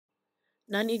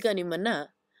ನಾನೀಗ ನಿಮ್ಮನ್ನ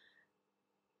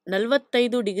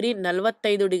 45 degree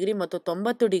 45 degree ಮತ್ತು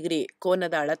 90 ಡಿಗ್ರಿ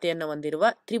ಕೋನದ ಅಳತೆಯನ್ನು ಹೊಂದಿರುವ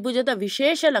ತ್ರಿಭುಜದ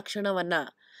ವಿಶೇಷ ಲಕ್ಷಣವನ್ನ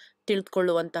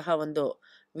ತಿಳಿದುಕೊಳ್ಳುವಂತಹ ಒಂದು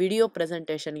ವಿಡಿಯೋ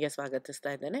ಪ್ರೆಸೆಂಟೇಷನ್ಗೆ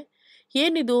ಸ್ವಾಗತಿಸ್ತಾ ಇದ್ದೇನೆ.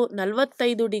 ಏನಿದು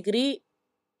 45 ಡಿಗ್ರಿ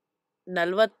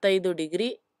 45 ಡಿಗ್ರಿ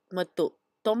ಮತ್ತು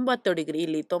 90 ಡಿಗ್ರಿ,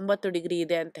 ಇಲ್ಲಿ 90 ಡಿಗ್ರಿ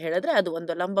ಇದೆ ಅಂತ ಹೇಳಿದ್ರೆ ಅದು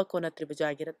ಒಂದು ಲಂಬಕೋನ ತ್ರಿಭುಜ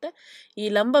ಆಗಿರುತ್ತೆ. ಈ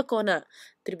ಲಂಬಕೋನ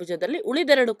ತ್ರಿಭುಜದಲ್ಲಿ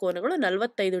ಉಳಿದೆರಡು ಕೋನಗಳು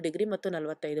 45 ಡಿಗ್ರಿ ಮತ್ತು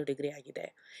 45 ಡಿಗ್ರಿ ಆಗಿದೆ.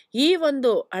 ಈ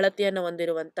ಒಂದು ಅಳತೆಯನ್ನು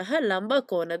ಹೊಂದಿರುವಂತಹ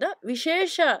ಲಂಬಕೋನದ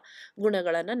ವಿಶೇಷ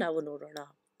ಗುಣಗಳನ್ನು ನಾವು ನೋಡೋಣ.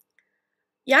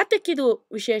 ಯಾತಕ್ಕಿದು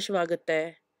ವಿಶೇಷವಾಗುತ್ತೆ?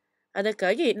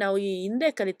 ಅದಕ್ಕಾಗಿ ನಾವು ಈ ಹಿಂದೆ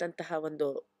ಕಲಿತಂತಹ ಒಂದು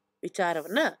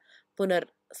ವಿಚಾರವನ್ನ ಪುನರ್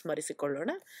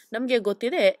ಸ್ಮರಿಸಿಕೊಳ್ಳೋಣ. ನಮಗೆ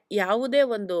ಗೊತ್ತಿದೆ, ಯಾವುದೇ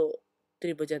ಒಂದು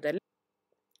ತ್ರಿಭುಜದಲ್ಲಿ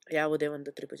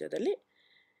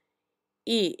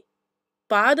ಈ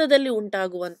ಪಾದದಲ್ಲಿ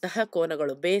ಉಂಟಾಗುವಂತಹ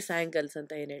ಕೋನಗಳು, ಬೇಸ್ ಆಂಗಲ್ಸ್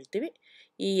ಅಂತ ಏನು ಹೇಳ್ತೀವಿ,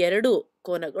 ಈ ಎರಡು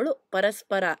ಕೋನಗಳು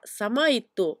ಪರಸ್ಪರ ಸಮ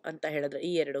ಇತ್ತು ಅಂತ ಹೇಳಿದ್ರೆ,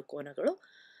 ಈ ಎರಡು ಕೋನಗಳು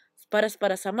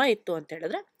ಪರಸ್ಪರ ಸಮ ಇತ್ತು ಅಂತ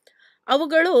ಹೇಳಿದ್ರೆ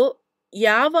ಅವುಗಳು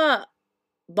ಯಾವ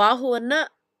ಬಾಹುವನ್ನ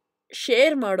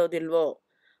ಶೇರ್ ಮಾಡೋದಿಲ್ವೋ,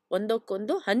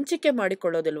 ಒಂದಕ್ಕೊಂದು ಹಂಚಿಕೆ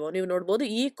ಮಾಡಿಕೊಳ್ಳೋದಿಲ್ವೋ, ನೀವು ನೋಡ್ಬೋದು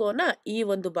ಈ ಕೋನ ಈ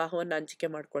ಒಂದು ಬಾಹುವನ್ನು ಹಂಚಿಕೆ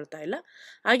ಮಾಡ್ಕೊಳ್ತಾ ಇಲ್ಲ,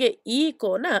 ಹಾಗೆ ಈ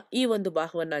ಕೋನ ಈ ಒಂದು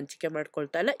ಬಾಹುವನ್ನು ಹಂಚಿಕೆ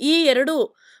ಮಾಡ್ಕೊಳ್ತಾ ಇಲ್ಲ, ಈ ಎರಡು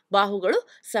ಬಾಹುಗಳು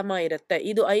ಸಮ ಇರುತ್ತೆ.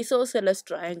 ಇದು ಐಸೋಸೆಲಸ್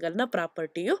ಟ್ರಯಾಂಗಲ್ನ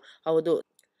ಪ್ರಾಪರ್ಟಿಯು ಹೌದು,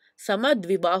 ಸಮ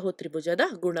ದ್ವಿಬಾಹು ತ್ರಿಭುಜದ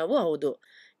ಗುಣವೂ ಹೌದು.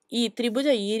 ಈ ತ್ರಿಭುಜ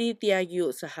ಈ ರೀತಿಯಾಗಿಯೂ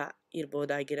ಸಹ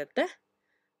ಇರ್ಬೋದಾಗಿರುತ್ತೆ.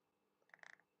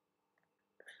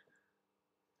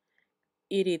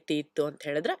 ಈ ರೀತಿ ಇತ್ತು ಅಂತ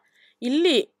ಹೇಳಿದ್ರೆ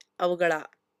ಇಲ್ಲಿ ಅವುಗಳ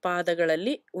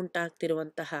ಪಾದಗಳಲ್ಲಿ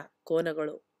ಉಂಟಾಗ್ತಿರುವಂತಹ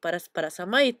ಕೋನಗಳು ಪರಸ್ಪರ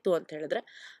ಸಮ ಇತ್ತು ಅಂತ ಹೇಳಿದ್ರೆ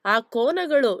ಆ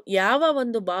ಕೋನಗಳು ಯಾವ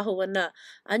ಒಂದು ಬಾಹುವನ್ನ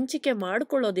ಹಂಚಿಕೆ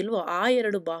ಮಾಡ್ಕೊಳ್ಳೋದಿಲ್ವೋ ಆ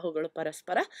ಎರಡು ಬಾಹುಗಳು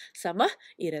ಪರಸ್ಪರ ಸಮ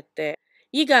ಇರುತ್ತೆ.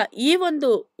 ಈಗ ಈ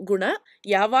ಒಂದು ಗುಣ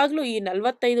ಯಾವಾಗ್ಲೂ ಈ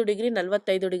 45 ಡಿಗ್ರಿ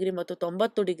 45 ಡಿಗ್ರಿ ಮತ್ತು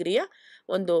 90 ಡಿಗ್ರಿಯ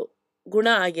ಒಂದು ಗುಣ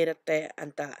ಆಗಿರುತ್ತೆ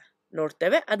ಅಂತ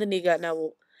ನೋಡ್ತೇವೆ. ಅದನ್ನೀಗ ನಾವು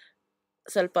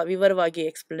ಸ್ವಲ್ಪ ವಿವರವಾಗಿ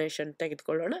ಎಕ್ಸ್ಪ್ಲನೇಷನ್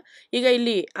ತೆಗೆದುಕೊಳ್ಳೋಣ. ಈಗ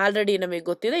ಇಲ್ಲಿ ಆಲ್ರೆಡಿ ನಮಗೆ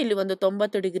ಗೊತ್ತಿದೆ, ಇಲ್ಲಿ ಒಂದು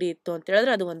 90 ಡಿಗ್ರಿ ಇತ್ತು ಅಂತ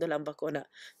ಹೇಳಿದ್ರೆ ಅದು ಒಂದು ಲಂಬಕೋನ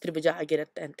ತ್ರಿಭುಜ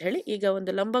ಆಗಿರುತ್ತೆ ಅಂತ ಹೇಳಿ. ಈಗ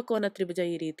ಒಂದು ಲಂಬಕೋನ ತ್ರಿಭುಜ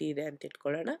ಈ ರೀತಿ ಇದೆ ಅಂತ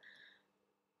ಇಟ್ಕೊಳ್ಳೋಣ.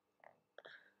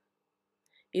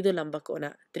 ಇದು ಲಂಬಕೋನ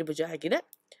ತ್ರಿಭುಜ ಆಗಿದೆ.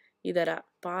 ಇದರ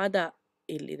ಪಾದ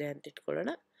ಇಲ್ಲಿದೆ ಅಂತ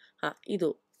ಇಟ್ಕೊಳ್ಳೋಣ. ಇದು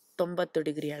 90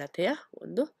 ಡಿಗ್ರಿ ಅಳತೆಯ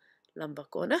ಒಂದು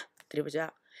ಲಂಬಕೋನ ತ್ರಿಭುಜ.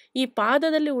 ಈ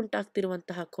ಪಾದದಲ್ಲಿ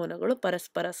ಉಂಟಾಗ್ತಿರುವಂತಹ ಕೋನಗಳು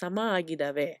ಪರಸ್ಪರ ಸಮ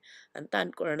ಆಗಿದ್ದಾವೆ ಅಂತ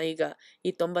ಅನ್ಕೊಳ್ಳೋಣ. ಈಗ ಈ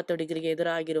 90 ಡಿಗ್ರಿಗೆ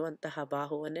ಎದುರಾಗಿರುವಂತಹ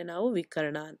ಬಾಹುವನ್ನೇ ನಾವು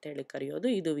ವಿಕರ್ಣ ಅಂತ ಹೇಳಿ ಕರೆಯೋದು.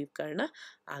 ಇದು ವಿಕರ್ಣ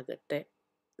ಆಗತ್ತೆ.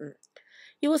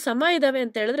 ಇವು ಸಮ ಇದಾವೆ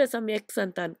ಅಂತ ಹೇಳಿದ್ರೆ ಸಮ್ ಎಕ್ಸ್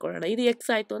ಅಂತ ಅನ್ಕೊಳ್ಳೋಣ. ಇದು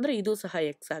ಎಕ್ಸ್ ಆಯ್ತು ಅಂದ್ರೆ ಇದು ಸಹ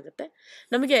ಎಕ್ಸ್ ಆಗುತ್ತೆ.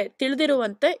 ನಮಗೆ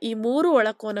ತಿಳಿದಿರುವಂತೆ ಈ ಮೂರು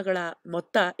ಒಳಕೋನಗಳ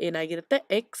ಮೊತ್ತ ಏನಾಗಿರುತ್ತೆ,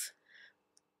 ಎಕ್ಸ್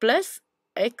ಪ್ಲಸ್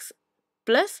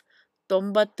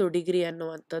 90 ಡಿಗ್ರಿ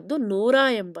ಅನ್ನುವಂಥದ್ದು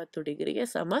 180 ಡಿಗ್ರಿಗೆ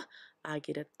ಸಮ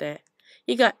ಆಗಿರುತ್ತೆ.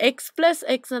 ಈಗ ಎಕ್ಸ್ ಪ್ಲಸ್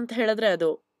ಎಕ್ಸ್ ಅಂತ ಹೇಳಿದ್ರೆ ಅದು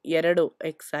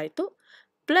 2x ಆಯ್ತು,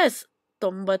 ಪ್ಲಸ್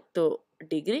 90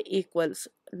 ಡಿಗ್ರಿ ಈಕ್ವಲ್ಸ್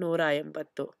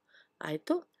 180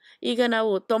 ಆಯ್ತು. ಈಗ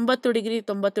ನಾವು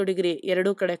 90 ಡಿಗ್ರಿ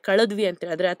ಎರಡೂ ಕಡೆ ಕಳೆದ್ವಿ ಅಂತ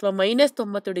ಹೇಳಿದ್ರೆ, ಅಥವಾ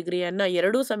 -90 ಡಿಗ್ರಿಯನ್ನ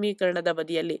ಎರಡೂ ಸಮೀಕರಣದ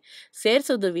ಬದಿಯಲ್ಲಿ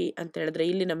ಸೇರಿಸಿದ್ವಿ ಅಂತ ಹೇಳಿದ್ರೆ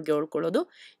ಇಲ್ಲಿ ನಮ್ಗೆ ಉಳ್ಕೊಳ್ಳೋದು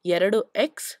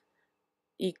 2x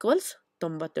ಈಕ್ವಲ್ಸ್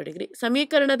 90 ಡಿಗ್ರಿ.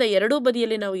 ಸಮೀಕರಣದ ಎರಡೂ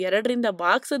ಬದಿಯಲ್ಲಿ ನಾವು 2ರಿಂದ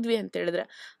ಭಾಗಿಸಿದ್ವಿ ಅಂತ ಹೇಳಿದ್ರೆ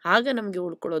ಆಗ ನಮಗೆ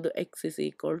ಉಳ್ಕೊಳ್ಳೋದು x is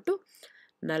equal to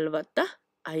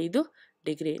 45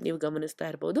 degree. ನೀವು ಗಮನಿಸ್ತಾ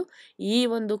ಇರ್ಬೋದು, ಈ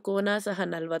ಒಂದು ಕೋನ ಸಹ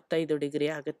 45 ಡಿಗ್ರಿ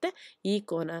ಆಗುತ್ತೆ, ಈ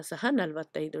ಕೋನ ಸಹ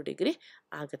 45 ಡಿಗ್ರಿ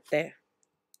ಆಗುತ್ತೆ.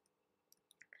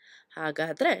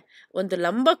 ಹಾಗಾದ್ರೆ ಒಂದು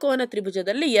ಲಂಬಕೋನ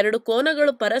ತ್ರಿಭುಜದಲ್ಲಿ ಎರಡು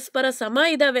ಕೋನಗಳು ಪರಸ್ಪರ ಸಮ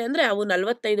ಇದಾವೆ ಅಂದ್ರೆ ಅವು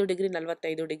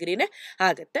 45 ಡಿಗ್ರಿನೇ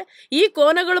ಆಗತ್ತೆ. ಈ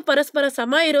ಕೋನಗಳು ಪರಸ್ಪರ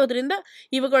ಸಮ ಇರೋದ್ರಿಂದ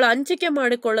ಇವುಗಳು ಹಂಚಿಕೆ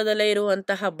ಮಾಡಿಕೊಳ್ಳದಲ್ಲೇ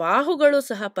ಇರುವಂತಹ ಬಾಹುಗಳು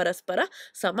ಸಹ ಪರಸ್ಪರ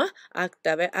ಸಮ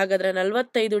ಆಗ್ತವೆ. ಹಾಗಾದ್ರೆ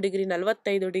 45 ಡಿಗ್ರಿ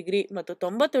ಮತ್ತು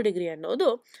 90 ಡಿಗ್ರಿ ಅನ್ನೋದು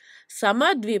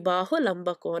ಸಮದ್ವಿಬಾಹು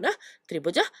ಲಂಬಕೋನ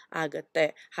ತ್ರಿಭುಜ ಆಗತ್ತೆ.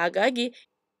 ಹಾಗಾಗಿ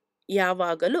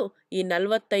ಯಾವಾಗಲೂ ಈ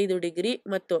 45 ಡಿಗ್ರಿ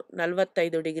ಮತ್ತು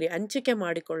 45 ಡಿಗ್ರಿ ಹಂಚಿಕೆ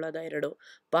ಮಾಡಿಕೊಳ್ಳದ ಎರಡು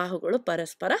ಬಾಹುಗಳು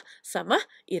ಪರಸ್ಪರ ಸಮ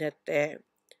ಇರುತ್ತೆ.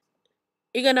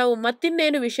 ಈಗ ನಾವು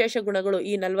ಮತ್ತಿನ್ನೇನು ವಿಶೇಷ ಗುಣಗಳು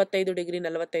ಈ 45 ಡಿಗ್ರಿ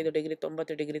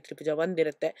 90 ಡಿಗ್ರಿ ತ್ರಿಭುಜ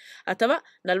ಹೊಂದಿರುತ್ತೆ, ಅಥವಾ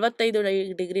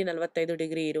 45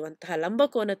 ಡಿಗ್ರಿ ಇರುವಂತಹ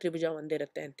ಲಂಬಕೋನ ತ್ರಿಭುಜ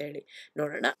ಹೊಂದಿರುತ್ತೆ ಅಂತ ಹೇಳಿ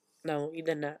ನೋಡೋಣ. ನಾವು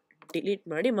ಇದನ್ನ ಡಿಲೀಟ್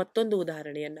ಮಾಡಿ ಮತ್ತೊಂದು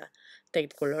ಉದಾಹರಣೆಯನ್ನ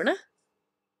ತೆಗೆದುಕೊಳ್ಳೋಣ.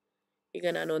 ಈಗ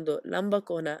ನಾನೊಂದು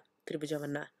ಲಂಬಕೋನ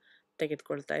ತ್ರಿಭುಜವನ್ನ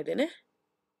ತೆಗೆದುಕೊಳ್ತಾ ಇದ್ದೇನೆ.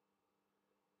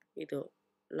 ಇದು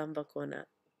ಲಂಬಕೋನ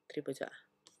ತ್ರಿಭುಜ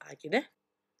ಆಗಿದೆ.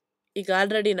 ಈಗ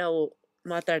ಆಲ್ರೆಡಿ ನಾವು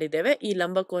ಮಾತಾಡಿದ್ದೇವೆ, ಈ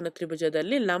ಲಂಬಕೋನ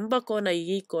ತ್ರಿಭುಜದಲ್ಲಿ ಲಂಬಕೋನ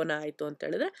ಈ ಕೋನ ಆಯ್ತು ಅಂತ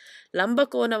ಹೇಳಿದ್ರೆ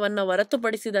ಲಂಬಕೋನವನ್ನು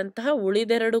ಹೊರತುಪಡಿಸಿದಂತಹ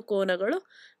ಉಳಿದೆರಡು ಕೋನಗಳು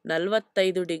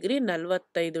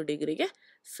 45 ಡಿಗ್ರಿಗೆ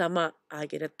ಸಮ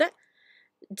ಆಗಿರುತ್ತೆ.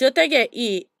 ಜೊತೆಗೆ ಈ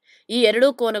ಈ ಎರಡೂ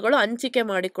ಕೋನಗಳು ಹಂಚಿಕೆ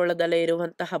ಮಾಡಿಕೊಳ್ಳದಲ್ಲೇ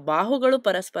ಇರುವಂತಹ ಬಾಹುಗಳು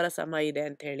ಪರಸ್ಪರ ಸಮ ಇದೆ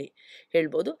ಅಂತ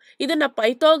ಹೇಳ್ಬೋದು. ಇದನ್ನ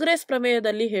ಪೈಥಾಗರಸ್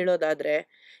ಪ್ರಮೇಯದಲ್ಲಿ ಹೇಳೋದಾದ್ರೆ,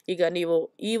 ಈಗ ನೀವು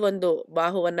ಈ ಒಂದು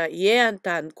ಬಾಹುವನ್ನ ಎ ಅಂತ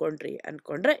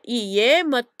ಅನ್ಕೊಂಡ್ರೆ ಈ ಎ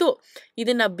ಮತ್ತು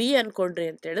ಇದನ್ನ ಬಿ ಅನ್ಕೊಂಡ್ರಿ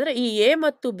ಅಂತ ಹೇಳಿದ್ರೆ, ಈ ಎ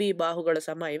ಮತ್ತು ಬಿ ಬಾಹುಗಳು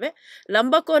ಸಮ ಇವೆ.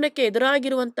 ಲಂಬಕೋನಕ್ಕೆ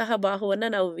ಎದುರಾಗಿರುವಂತಹ ಬಾಹುವನ್ನ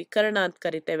ನಾವು ವಿಕರ್ಣ ಅಂತ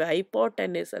ಕರಿತೇವೆ,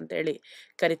 ಹೈಪೋಟೆನಿಸ್ ಅಂತ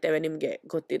ಕರಿತೇವೆ, ನಿಮ್ಗೆ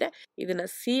ಗೊತ್ತಿದೆ. ಇದನ್ನ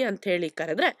ಸಿ ಅಂತ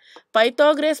ಕರೆದ್ರೆ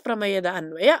ಪೈಥಾಗರಸ್ ಪ್ರಮೇಯದ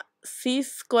ಅನ್ವಯ C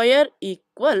square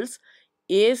equals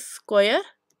A square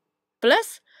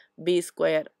plus B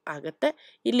square ಆಗತ್ತೆ.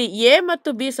 ಇಲ್ಲಿ ಎ ಮತ್ತು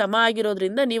ಬಿ ಸಮ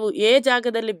ಆಗಿರೋದ್ರಿಂದ ನೀವು ಎ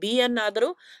ಜಾಗದಲ್ಲಿ ಬಿ ಅನ್ನಾದರೂ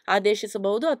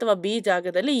ಆದೇಶಿಸಬಹುದು ಅಥವಾ ಬಿ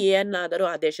ಜಾಗದಲ್ಲಿ ಎ ಅನ್ನಾದರೂ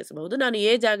ಆದೇಶಿಸಬಹುದು. ನಾನು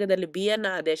ಎ ಜಾಗದಲ್ಲಿ ಬಿ ಅನ್ನ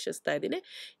ಆದೇಶಿಸ್ತಾ ಇದ್ದೀನಿ.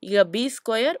 ಈಗ B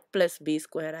square plus B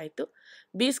square ಆಯಿತು.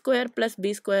 B square plus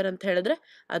B square ಅಂತ ಹೇಳಿದ್ರೆ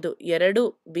ಅದು 2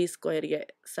 ಬಿ ಸ್ಕ್ವಯರ್ಗೆ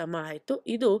ಸಮ ಆಯಿತು.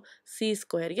 ಇದು ಸಿ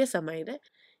ಸ್ಕ್ವಯರ್ಗೆ ಸಮ ಇದೆ.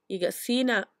 ಈಗ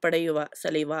ಸಿನ ಪಡೆಯುವ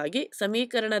ಸಲುವಾಗಿ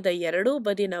ಸಮೀಕರಣದ ಎರಡೂ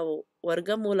ಬದಿ ನಾವು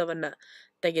ವರ್ಗಮೂಲವನ್ನ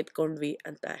ತೆಗೆದುಕೊಂಡ್ವಿ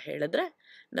ಅಂತ ಹೇಳಿದ್ರೆ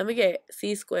ನಮಗೆ ಸಿ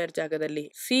ಸ್ಕ್ವಯರ್ ಜಾಗದಲ್ಲಿ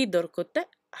ಸಿ ದೊರಕುತ್ತೆ,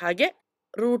 ಹಾಗೆ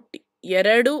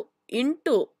 √2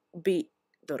 ಇಂಟು ಬಿ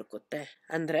ದೊರಕುತ್ತೆ.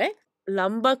 ಅಂದ್ರೆ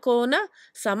ಲಂಬಕೋನ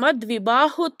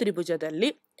ಸಮದ್ವಿಬಾಹು ತ್ರಿಭುಜದಲ್ಲಿ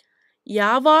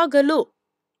ಯಾವಾಗಲೂ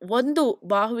ಒಂದು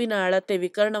ಬಾಹುವಿನ ಅಳತೆ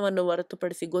ವಿಕರ್ಣವನ್ನು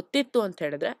ಹೊರತುಪಡಿಸಿ ಗೊತ್ತಿತ್ತು ಅಂತ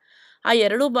ಹೇಳಿದ್ರೆ ಆ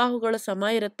ಎರಡು ಬಾಹುಗಳು ಸಮ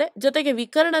ಇರುತ್ತೆ. ಜೊತೆಗೆ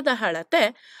ವಿಕರ್ಣದ ಅಳತೆ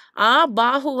ಆ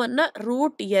ಬಾಹುವನ್ನ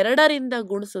 √2ರಿಂದ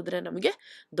ಗುಣಿಸಿದ್ರೆ ನಮಗೆ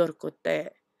ದೊರಕುತ್ತೆ.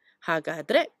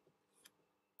 ಹಾಗಾದ್ರೆ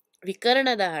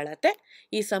ವಿಕರ್ಣದ ಅಳತೆ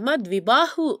ಈ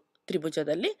ಸಮದ್ವಿಬಾಹು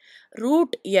ತ್ರಿಭುಜದಲ್ಲಿ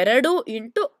 √2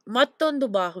 ಇಂಟು ಮತ್ತೊಂದು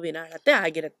ಬಾಹುವಿನ ಅಳತೆ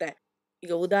ಆಗಿರುತ್ತೆ.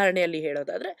 ಈಗ ಉದಾಹರಣೆಯಲ್ಲಿ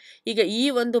ಹೇಳೋದಾದ್ರೆ, ಈಗ ಈ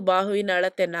ಒಂದು ಬಾಹುವಿನ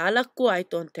ಅಳತೆ 4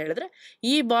 ಆಯ್ತು ಅಂತ ಹೇಳಿದ್ರೆ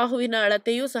ಈ ಬಾಹುವಿನ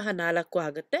ಅಳತೆಯೂ ಸಹ 4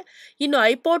 ಆಗುತ್ತೆ. ಇನ್ನು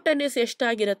ಹೈಪೋಟೆನಿಸ್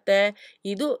ಎಷ್ಟಾಗಿರುತ್ತೆ?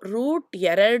 ಇದು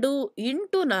 √2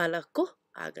 ಇಂಟು 4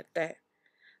 ಆಗತ್ತೆ.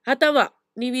 ಅಥವಾ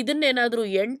ನೀವು ಇದನ್ನೇನಾದ್ರೂ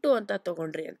 8 ಅಂತ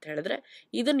ತಗೊಂಡ್ರಿ ಅಂತ ಹೇಳಿದ್ರೆ,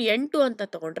 ಇದನ್ನ 8 ಅಂತ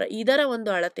ತಗೊಂಡ್ರೆ ಇದರ ಒಂದು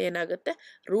ಅಳತೆ ಏನಾಗುತ್ತೆ?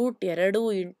 √2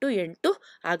 ಇಂಟು 8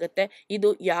 ಆಗತ್ತೆ. ಇದು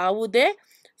ಯಾವುದೇ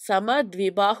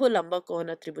ಸಮದ್ವಿಬಾಹು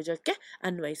ಲಂಬಕೋನ ತ್ರಿಭುಜಕ್ಕೆ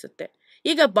ಅನ್ವಯಿಸುತ್ತೆ.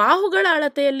 ಈಗ ಬಾಹುಗಳ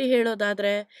ಅಳತೆಯಲ್ಲಿ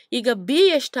ಹೇಳೋದಾದ್ರೆ ಈಗ ಬಿ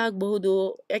ಎಷ್ಟಾಗಬಹುದು?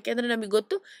 ಯಾಕೆಂದ್ರೆ ನಮಗೆ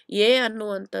ಗೊತ್ತು ಎ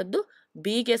ಅನ್ನುವಂಥದ್ದು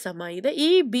ಬಿಗೆ ಸಮ ಇದೆ. ಈ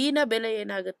ಬಿನ ಬೆಲೆ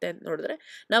ಏನಾಗುತ್ತೆ ಅಂತ ನೋಡಿದ್ರೆ,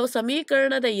 ನಾವು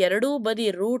ಸಮೀಕರಣದ ಎರಡೂ ಬದಿ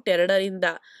 √2ರಿಂದ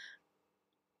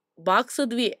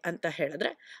ಭಾಗಿಸಿದ್ವಿ ಅಂತ ಹೇಳಿದ್ರೆ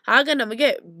ಆಗ ನಮಗೆ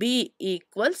B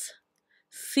equals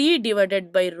C divided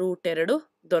by √2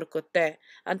 ದೊರಕುತ್ತೆ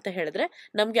ಅಂತ ಹೇಳಿದ್ರೆ,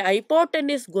 ನಮಗೆ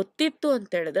ಹೈಪೋಟೆನಿಸ್ ಗೊತ್ತಿತ್ತು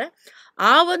ಅಂತ ಹೇಳಿದ್ರೆ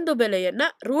ಆ ಒಂದು ಬೆಲೆಯನ್ನ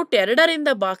 √2ರಿಂದ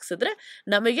ಭಾಗಿಸಿದ್ರೆ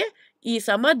ನಮಗೆ ಈ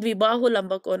ಸಮದ್ವಿಬಾಹು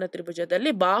ಲಂಬಕೋನ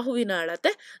ತ್ರಿಭುಜದಲ್ಲಿ ಬಾಹುವಿನ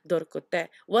ಅಳತೆ ದೊರಕುತ್ತೆ.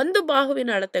 ಒಂದು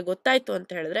ಬಾಹುವಿನ ಅಳತೆ ಗೊತ್ತಾಯ್ತು ಅಂತ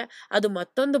ಹೇಳಿದ್ರೆ ಅದು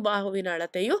ಮತ್ತೊಂದು ಬಾಹುವಿನ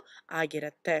ಅಳತೆಯೂ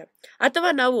ಆಗಿರುತ್ತೆ.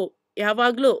 ಅಥವಾ ನಾವು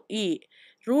ಯಾವಾಗ್ಲೂ ಈ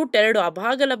 √2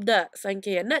 ಅಭಾಗಲಬ್ಧ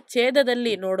ಸಂಖ್ಯೆಯನ್ನ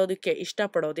ಛೇದದಲ್ಲಿ ನೋಡೋದಕ್ಕೆ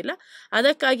ಇಷ್ಟಪಡೋದಿಲ್ಲ.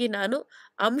 ಅದಕ್ಕಾಗಿ ನಾನು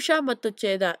ಅಂಶ ಮತ್ತು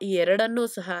ಛೇದ ಈ ಎರಡನ್ನೂ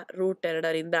ಸಹ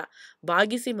 √2ರಿಂದ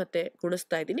ಭಾಗಿಸಿ ಮತ್ತೆ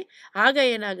ಗುಣಿಸ್ತಾ ಇದ್ದೀನಿ. ಆಗ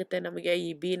ಏನಾಗುತ್ತೆ, ನಮಗೆ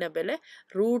ಈ ಬಿನ ಬೆಲೆ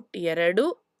 √2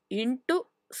 into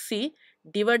C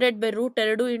divided by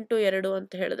 √2 into 2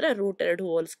 ಅಂತ ಹೇಳಿದ್ರೆ √2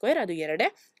 ಹೋಲ್ ಸ್ಕ್ವೇರ್, ಅದು 2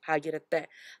 ಆಗಿರುತ್ತೆ.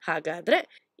 ಹಾಗಾದ್ರೆ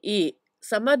ಈ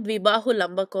ಸಮದ್ವಿಬಾಹು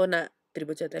ಲಂಬಕೋನ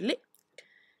ತ್ರಿಭುಜದಲ್ಲಿ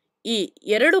ಈ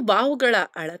ಎರಡು ಬಾಹುಗಳ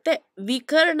ಅಳತೆ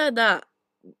ವಿಕರ್ಣದ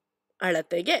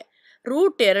ಅಳತೆಗೆ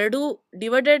 √2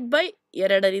 ಡಿವೈಡೆಡ್ ಬೈ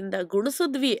 2ರಿಂದ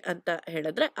ಗುಣಿಸಿದ್ವಿ ಅಂತ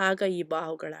ಹೇಳಿದ್ರೆ ಆಗ ಈ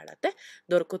ಬಾಹುಗಳ ಅಳತೆ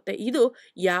ದೊರಕುತ್ತೆ. ಇದು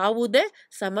ಯಾವುದೇ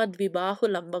ಸಮದ್ವಿಬಾಹು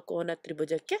ಲಂಬಕೋನ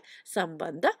ತ್ರಿಭುಜಕ್ಕೆ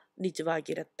ಸಂಬಂಧ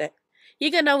ನಿಜವಾಗಿರುತ್ತೆ.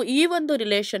 ಈಗ ನಾವು ಈ ಒಂದು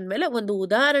ರಿಲೇಷನ್ ಮೇಲೆ ಒಂದು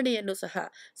ಉದಾಹರಣೆಯನ್ನು ಸಹ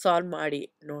ಸಾಲ್ವ್ ಮಾಡಿ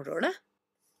ನೋಡೋಣ.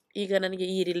 ಈಗ ನನಗೆ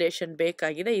ಈ ರಿಲೇಷನ್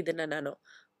ಬೇಕಾಗಿದೆ, ಇದನ್ನ ನಾನು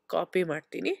ಕಾಪಿ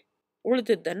ಮಾಡ್ತೀನಿ,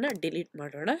 ಉಳಿದಿದ್ದನ್ನ ಡಿಲೀಟ್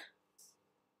ಮಾಡೋಣ.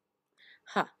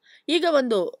 ಈಗ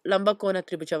ಒಂದು ಲಂಬಕೋನ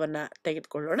ತ್ರಿಭುಜವನ್ನ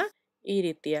ತೆಗೆದುಕೊಳ್ಳೋಣ. ಈ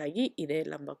ರೀತಿಯಾಗಿ ಇದೆ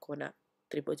ಲಂಬಕೋನ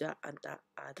ತ್ರಿಭುಜ ಅಂತ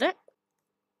ಆದ್ರೆ,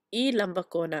 ಈ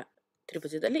ಲಂಬಕೋನ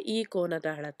ತ್ರಿಭುಜದಲ್ಲಿ ಈ ಕೋನದ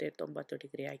ಅಳತೆ 90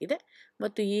 ಡಿಗ್ರಿ ಆಗಿದೆ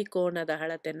ಮತ್ತು ಈ ಕೋನದ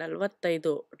ಅಳತೆ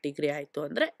 45 ಡಿಗ್ರಿ ಆಯ್ತು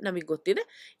ಅಂದ್ರೆ ನಮಗೆ ಗೊತ್ತಿದೆ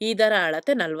ಇದರ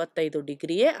ಅಳತೆ 45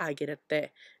 ಡಿಗ್ರಿಯೇ ಆಗಿರುತ್ತೆ.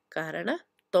 ಕಾರಣ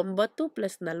 90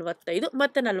 ಪ್ಲಸ್ 45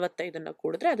 ಮತ್ತೆ 45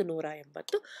 ಕೂಡಿದ್ರೆ ಅದು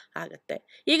 180 ಆಗತ್ತೆ.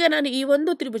 ಈಗ ನಾನು ಈ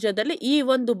ಒಂದು ತ್ರಿಭುಜದಲ್ಲಿ ಈ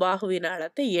ಒಂದು ಬಾಹುವಿನ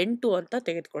ಅಳತೆ 8 ಅಂತ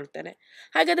ತೆಗೆದುಕೊಳ್ತೇನೆ.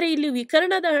 ಹಾಗಾದ್ರೆ ಇಲ್ಲಿ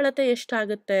ವಿಕರ್ಣದ ಅಳತೆ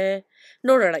ಎಷ್ಟಾಗುತ್ತೆ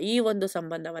ನೋಡೋಣ. ಈ ಒಂದು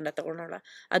ಸಂಬಂಧವನ್ನ ತಗೊಳ್ಳೋಣ.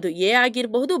 ಅದು ಎ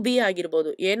ಆಗಿರಬಹುದು, ಬಿ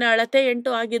ಆಗಿರಬಹುದು. ಎನ ಅಳತೆ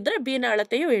 8 ಆಗಿದ್ರೆ ಬಿನ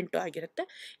ಅಳತೆಯು 8 ಆಗಿರುತ್ತೆ.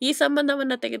 ಈ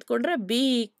ಸಂಬಂಧವನ್ನ ತೆಗೆದುಕೊಂಡ್ರೆ ಬಿ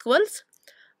ಈಕ್ವಲ್ಸ್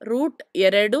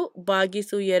 √2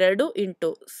 ಭಾಗಿಸು 2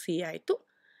 ಇಂಟು ಸಿ ಆಯ್ತು.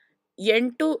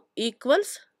 8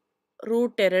 ಈಕ್ವಲ್ಸ್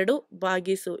 √2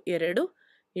 ಭಾಗಿಸು 2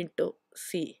 ಇಂಟು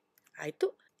ಸಿ ಆಯ್ತು.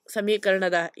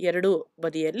 ಸಮೀಕರಣದ ಎರಡೂ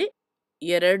ಬದಿಯಲ್ಲಿ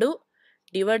 2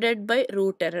 ಡಿವೈಡೆಡ್ ಬೈ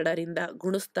 √2ರಿಂದ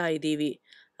ಗುಣಿಸ್ತಾ ಇದ್ದೀವಿ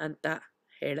ಅಂತ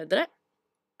ಹೇಳಿದ್ರೆ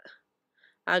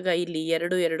ಆಗ ಇಲ್ಲಿ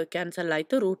 2 2 ಕ್ಯಾನ್ಸಲ್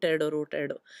ಆಯಿತು,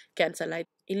 √2 ಕ್ಯಾನ್ಸಲ್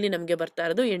ಆಯಿತು. ಇಲ್ಲಿ ನಮಗೆ ಬರ್ತಾ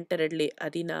ಇರೋದು 8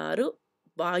 16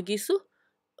 ಭಾಗಿಸು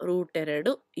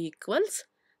 √2 ಈಕ್ವಲ್ಸ್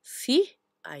ಸಿ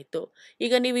ಆಯಿತು.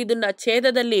 ಈಗ ನೀವು ಇದನ್ನ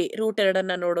ಛೇದದಲ್ಲಿ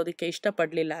 √2 ನೋಡೋದಕ್ಕೆ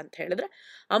ಇಷ್ಟಪಡಲಿಲ್ಲ ಅಂತ ಹೇಳಿದ್ರೆ,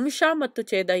 ಅಂಶ ಮತ್ತು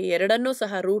ಛೇದ ಎರಡನ್ನೂ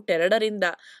ಸಹ √2ರಿಂದ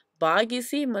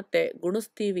ಭಾಗಿಸಿ ಮತ್ತೆ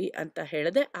ಗುಣಿಸ್ತೀವಿ ಅಂತ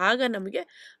ಹೇಳಿದೆ. ಆಗ ನಮಗೆ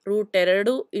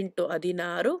 √2 ×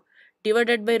 16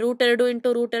 ಡಿವೈಡೆಡ್ ಬೈ √2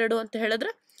 × √2 ಅಂತ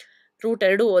ಹೇಳಿದ್ರೆ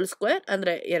 √2 ಹೋಲ್ ಸ್ಕ್ವೇರ್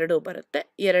ಅಂದರೆ 2 ಬರುತ್ತೆ.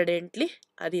 2 8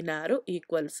 16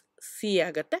 ಈಕ್ವಲ್ಸ್ ಸಿ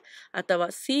ಆಗುತ್ತೆ, ಅಥವಾ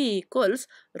ಸಿ ಈಕ್ವಲ್ಸ್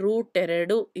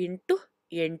 √2 ×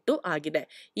 8 ಆಗಿದೆ.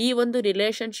 ಈ ಒಂದು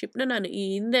ರಿಲೇಶನ್ಶಿಪ್ನ ನಾನು ಈ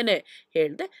ಹಿಂದೆನೆ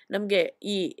ಹೇಳಿದೆ. ನಮಗೆ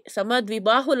ಈ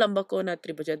ಸಮದ್ವಿಬಾಹು ಲಂಬಕೋನ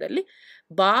ತ್ರಿಭುಜದಲ್ಲಿ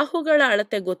ಬಾಹುಗಳ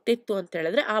ಅಳತೆ ಗೊತ್ತಿತ್ತು ಅಂತ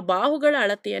ಹೇಳಿದ್ರೆ, ಆ ಬಾಹುಗಳ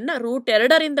ಅಳತೆಯನ್ನು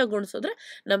 √2ರಿಂದ ಗುಣಿಸಿದ್ರೆ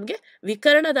ನಮಗೆ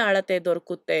ವಿಕರ್ಣದ ಅಳತೆ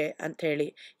ದೊರಕುತ್ತೆ ಅಂಥೇಳಿ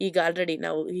ಈಗ ಆಲ್ರೆಡಿ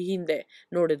ನಾವು ಈ ಹಿಂದೆ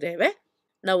ನೋಡಿದ್ದೇವೆ.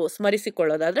 ನಾವು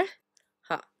ಸ್ಮರಿಸಿಕೊಳ್ಳೋದಾದರೆ,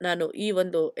 ನಾನು ಈ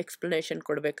ಒಂದು ಎಕ್ಸ್ಪ್ಲನೇಷನ್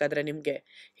ಕೊಡಬೇಕಾದ್ರೆ ನಿಮಗೆ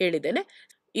ಹೇಳಿದ್ದೇನೆ.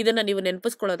 ಇದನ್ನು ನೀವು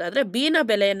ನೆನಪಿಸ್ಕೊಳ್ಳೋದಾದರೆ, ಬಿನ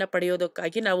ಬೆಲೆಯನ್ನು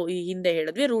ಪಡೆಯೋದಕ್ಕಾಗಿ ನಾವು ಈ ಹಿಂದೆ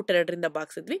ಹೇಳಿದ್ವಿ √2ರಿಂದ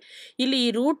ಭಾಗಿಸಿದ್ವಿ. ಇಲ್ಲಿ ಈ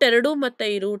 √2 ಮತ್ತು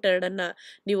ಈ √2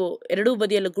 ನೀವು ಎರಡೂ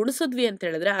ಬದಿಯಲ್ಲಿ ಗುಣಿಸಿದ್ವಿ ಅಂತ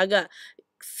ಹೇಳಿದ್ರೆ, ಆಗ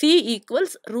ಸಿ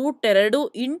ಈಕ್ವಲ್ಸ್ √2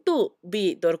 × ಬಿ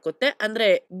ದೊರಕುತ್ತೆ. ಅಂದರೆ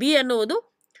ಬಿ ಅನ್ನುವುದು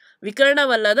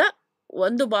ವಿಕರ್ಣವಲ್ಲದ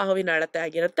ಒಂದು ಬಾಹುವಿನ ಅಳತೆ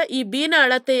ಆಗಿರುತ್ತೆ. ಈ ಬಿನ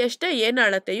ಅಳತೆಯಷ್ಟೇ ಏನ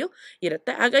ಅಳತೆಯು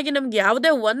ಇರುತ್ತೆ. ಹಾಗಾಗಿ ನಮ್ಗೆ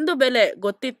ಯಾವುದೇ ಒಂದು ಬೆಲೆ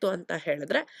ಗೊತ್ತಿತ್ತು ಅಂತ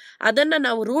ಹೇಳಿದ್ರೆ, ಅದನ್ನು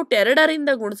ನಾವು √2ರಿಂದ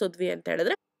ಗುಣಿಸಿದ್ವಿ ಅಂತ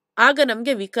ಹೇಳಿದ್ರೆ, ಆಗ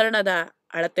ನಮಗೆ ವಿಕರ್ಣದ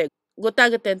ಅಳತೆ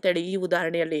ಗೊತ್ತಾಗುತ್ತೆ ಅಂತೇಳಿ ಈ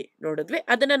ಉದಾಹರಣೆಯಲ್ಲಿ ನೋಡಿದ್ವಿ.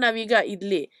 ಅದನ್ನು ನಾವೀಗ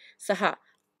ಇಲ್ಲಿ ಸಹ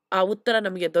ಆ ಉತ್ತರ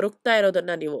ನಮಗೆ ದೊರಕ್ತಾ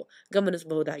ಇರೋದನ್ನು ನೀವು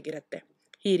ಗಮನಿಸಬಹುದಾಗಿರುತ್ತೆ.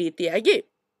 ಈ ರೀತಿಯಾಗಿ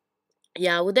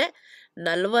ಯಾವುದೇ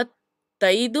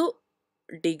 45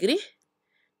 ಡಿಗ್ರಿ,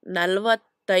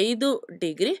 45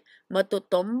 ಡಿಗ್ರಿ ಮತ್ತು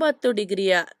 90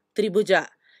 ಡಿಗ್ರಿಯ ತ್ರಿಭುಜ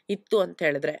ಇತ್ತು ಅಂತ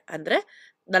ಹೇಳಿದ್ರೆ, ಅಂದರೆ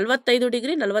 45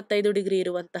 ಡಿಗ್ರಿ 45 ಡಿಗ್ರಿ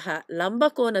ಇರುವಂತಹ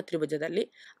ಲಂಬಕೋನ ತ್ರಿಭುಜದಲ್ಲಿ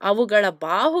ಅವುಗಳ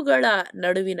ಬಾಹುಗಳ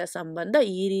ನಡುವಿನ ಸಂಬಂಧ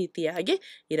ಈ ರೀತಿಯಾಗಿ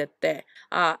ಇರುತ್ತೆ.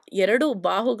 ಆ ಎರಡು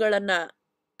ಬಾಹುಗಳನ್ನು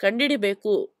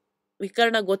ಕಂಡಿಡಿಬೇಕು,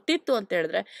 ವಿಕರ್ಣ ಗೊತ್ತಿತ್ತು ಅಂತ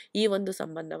ಹೇಳಿದ್ರೆ ಈ ಒಂದು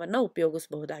ಸಂಬಂಧವನ್ನು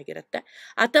ಉಪಯೋಗಿಸಬಹುದಾಗಿರುತ್ತೆ.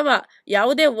 ಅಥವಾ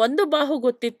ಯಾವುದೇ ಒಂದು ಬಾಹು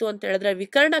ಗೊತ್ತಿತ್ತು ಅಂತ ಹೇಳಿದ್ರೆ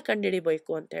ವಿಕರ್ಣ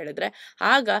ಕಂಡಿಡಿಬೇಕು ಅಂತ ಹೇಳಿದ್ರೆ,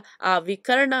 ಆಗ ಆ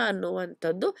ವಿಕರ್ಣ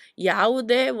ಅನ್ನುವಂಥದ್ದು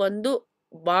ಯಾವುದೇ ಒಂದು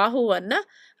ಬಾಹುವನ್ನು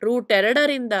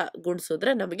 √2ರಿಂದ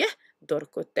ಗುಣಿಸಿದ್ರೆ ನಮಗೆ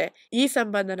ದೊರಕುತ್ತೆ. ಈ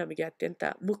ಸಂಬಂಧ ನಮಗೆ ಅತ್ಯಂತ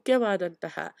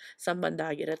ಮುಖ್ಯವಾದಂತಹ ಸಂಬಂಧ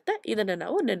ಆಗಿರುತ್ತೆ. ಇದನ್ನು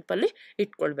ನಾವು ನೆನಪಲ್ಲಿ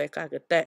ಇಟ್ಕೊಳ್ಬೇಕಾಗತ್ತೆ.